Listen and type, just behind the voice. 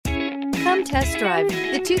Come test drive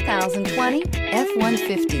the 2020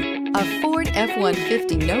 F-150. A Ford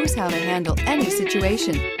F-150 knows how to handle any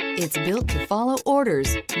situation. It's built to follow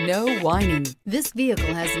orders, no whining. This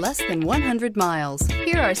vehicle has less than 100 miles.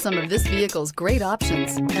 Here are some of this vehicle's great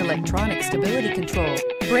options: electronic stability control,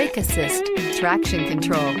 brake assist, traction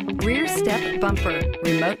control, rear step bumper,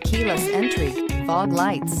 remote keyless entry, fog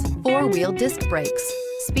lights, four-wheel disc brakes,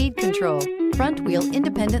 speed control, front wheel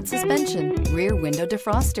independent suspension, rear window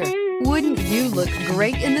defroster. Wouldn't you look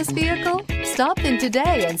great in this vehicle? Stop in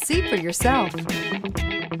today and see for yourself.